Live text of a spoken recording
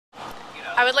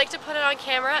I would like to put it on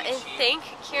camera and thank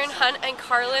Kieran Hunt and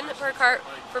Carlin Burkhart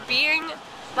for being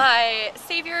my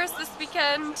saviors this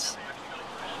weekend.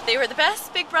 They were the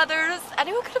best big brothers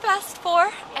anyone could have asked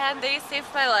for, and they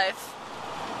saved my life.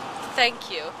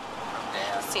 Thank you.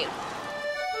 Scene.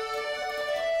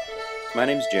 My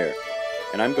name's Jared,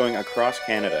 and I'm going across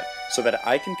Canada so that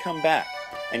I can come back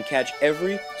and catch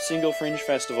every single Fringe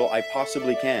festival I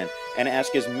possibly can and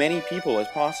ask as many people as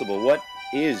possible what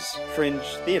is Fringe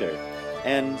theater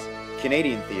and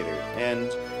Canadian theater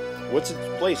and what's its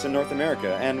place in North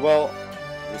America, and well,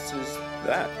 this is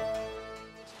that.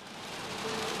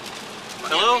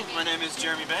 Hello, my name is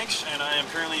Jeremy Banks, and I am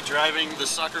currently driving the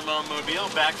Soccer Mom Mobile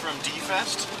back from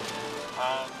D-Fest. The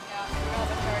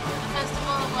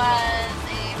festival was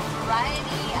a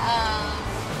variety of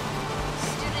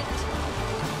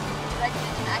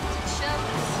student-directed and acted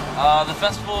shows. The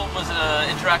festival was an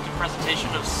interactive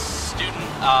presentation of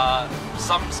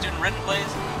some student-written plays,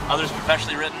 others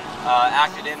professionally written,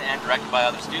 acted in and directed by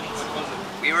other students.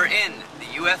 We were in the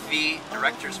UFV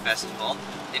Directors Festival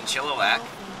in Chilliwack,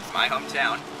 my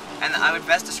hometown, and I would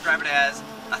best describe it as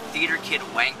a theater kid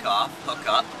wank-off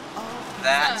hookup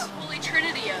that... holy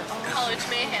trinity of college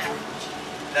mayhem.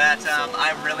 That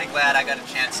I'm really glad I got a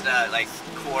chance to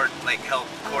help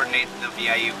coordinate the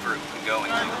VIU group going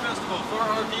to.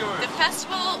 The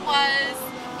festival was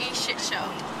a shit show.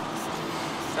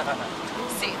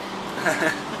 Scene.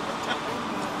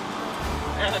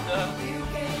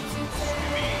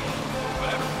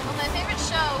 Well, my favorite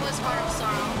show was Heart of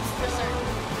Sorrow, for certain.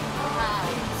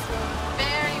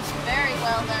 Very, very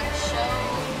well done show.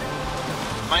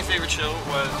 My favorite show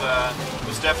was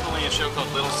definitely a show called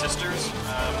Little Sisters.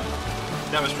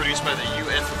 That was produced by the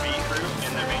UFV crew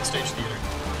in their main stage theater.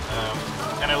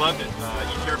 And I loved it.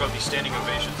 You hear about these standing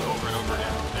ovations over and over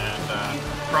again. And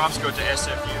props go to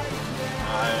SFU.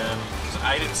 Because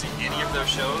I didn't see any of their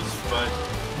shows, but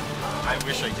I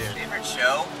wish I did. My favorite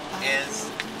show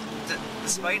is,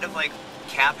 despite of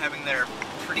Cap having their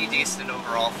pretty decent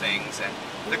overall things, and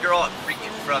the girl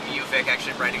from UVic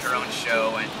actually writing her own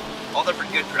show, and all the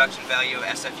good production value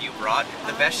SFU brought,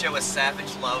 the best show was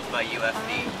Savage Love by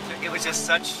UFV. It was just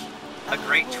such a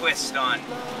great twist on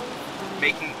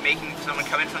making someone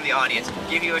come in from the audience,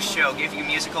 give you a show, give you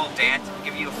musical dance,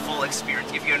 give you a full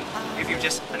experience, give you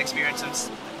just an experience of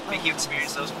make you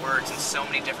experience those words in so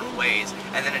many different ways,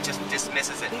 and then it just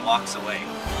dismisses it and walks away.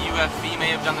 UFV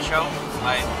may have done the show.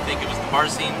 I think it was the bar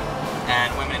scene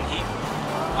and Women in Heat.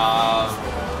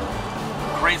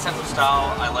 Great sense of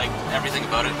style. I liked everything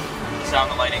about it. The sound,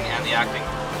 the lighting, and the acting.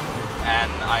 And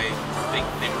I think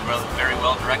they were very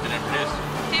well directed and produced.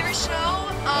 Favorite show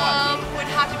would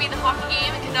have to be the hockey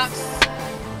game. Canucks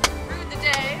ruined the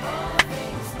day.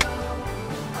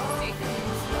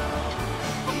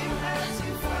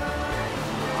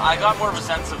 I got more of a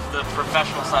sense of the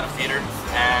professional side of theater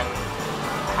and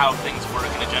how things work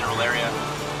in a general area.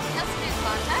 Got some new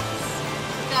contacts.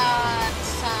 Got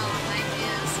some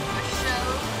ideas for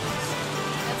shows.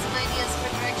 Got some ideas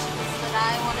for directions that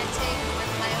I want to take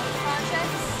with my own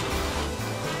projects.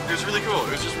 It was really cool.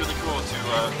 It was just really cool to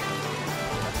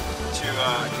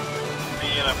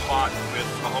be in a plot with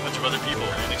a whole bunch of other people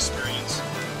and experience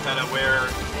kind of where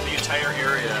the entire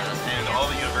area and all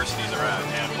the universities are at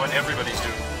and what everybody's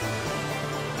doing.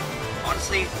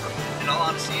 Honestly, in all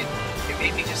honesty, it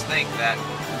made me just think that,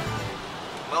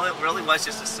 well, it really was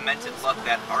just a cemented look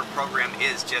that our program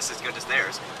is just as good as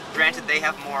theirs. Granted, they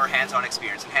have more hands-on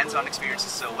experience, and hands-on experience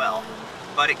is so well,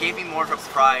 but it gave me more of a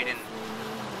pride in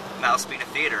Malaspina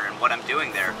Theater and what I'm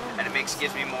doing there, and it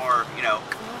gives me more,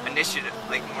 initiative,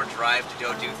 more drive to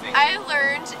go do things. I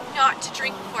learned not to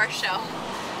drink before a show.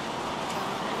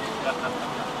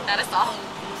 That is all.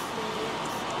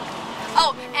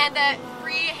 Oh, and that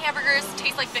free hamburgers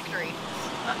taste like victory.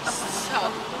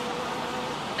 So,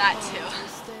 that too.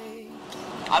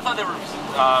 I thought they were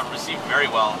received very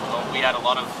well. We had a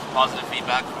lot of positive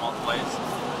feedback from all the plays,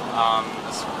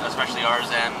 especially ours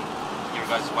and your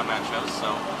guys' one-man shows,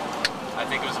 so I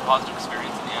think it was a positive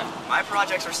experience in the end. My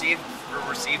projects were received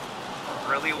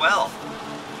really well.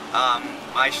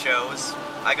 My shows,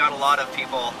 I got a lot of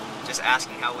people just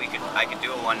asking how I could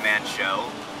do a one-man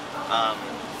show.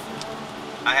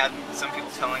 I had some people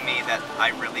telling me that I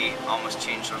really almost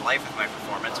changed their life with my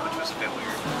performance, which was a bit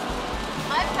weird.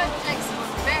 My projects were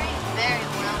very, very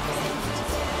well received.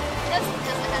 Just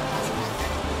because I had less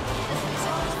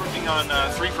contact. Working on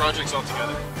 3 projects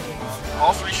altogether.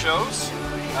 All 3 shows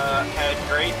had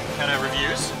great kind of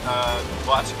reviews.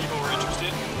 Lots of people were interested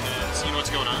in seeing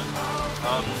what's going on.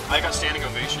 I got standing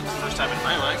ovations, first time in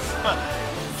my life.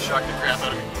 Shocked the crap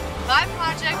out of me. My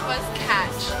project was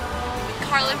Catch with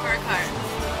Carlin Burkhart.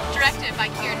 directed by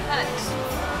Kieran Hunt.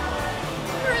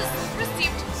 It was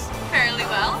received fairly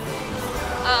well.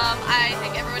 I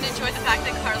think everyone enjoyed the fact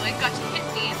that Carlin got to hit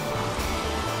me a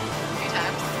few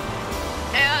times.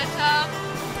 And,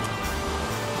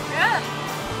 yeah.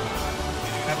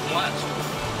 Did you have a blast?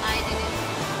 I didn't.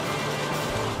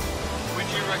 Would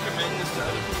you recommend this to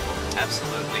other people?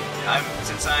 Absolutely.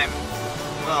 Since I'm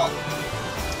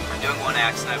doing one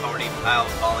act, and I'll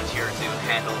volunteer to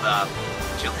handle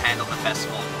the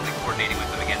festival, and coordinating with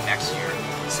them again next year.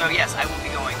 So yes, I will be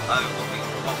going. I will be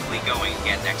hopefully going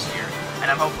again next year, and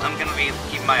I'm gonna be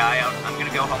keeping my eye out. I'm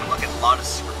gonna go home and look at a lot of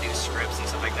new scripts and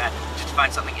stuff like that, just to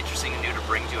find something interesting and new to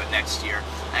bring to it next year.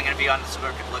 I'm gonna be on the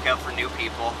lookout for new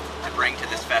people to bring to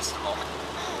this festival.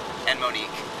 And Monique,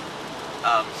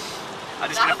 I'm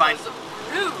just gonna find.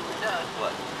 Rude.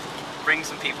 What? Bring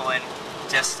some people in,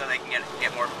 just so they can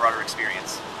get more broader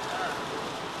experience.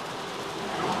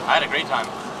 I had a great time,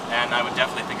 and I would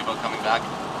definitely think about coming back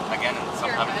again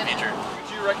sometime in the future.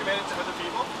 Would you recommend it to other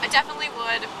people? I definitely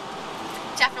would.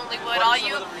 Definitely would. What are All some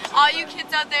you, of the reasons all for you that?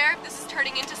 kids out there, this is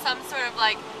turning into some sort of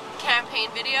like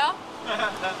campaign video.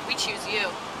 We choose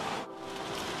you.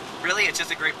 Really, it's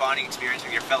just a great bonding experience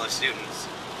with your fellow students.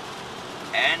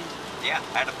 And yeah,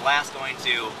 I had a blast going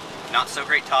to not so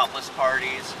great topless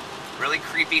parties, really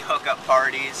creepy hookup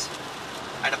parties.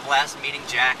 I had a blast meeting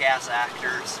jackass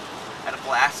actors. I had a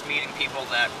blast meeting people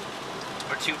that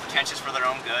were too pretentious for their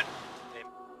own good.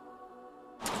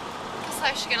 So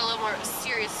I should get a little more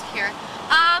serious here.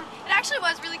 It actually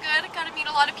was really good. Got to meet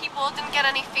a lot of people. Didn't get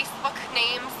any Facebook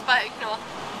names, but you know,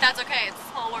 that's okay. It's a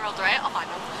small world, right? I'll find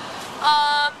them.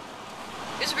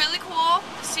 It was really cool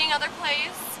seeing other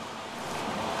plays.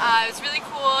 It was really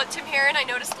cool. Tim Heron, I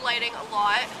noticed lighting a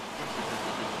lot.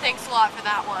 Thanks a lot for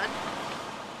that one.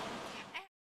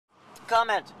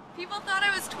 Comment. People thought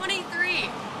I was 23.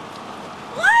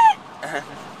 What?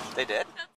 They did?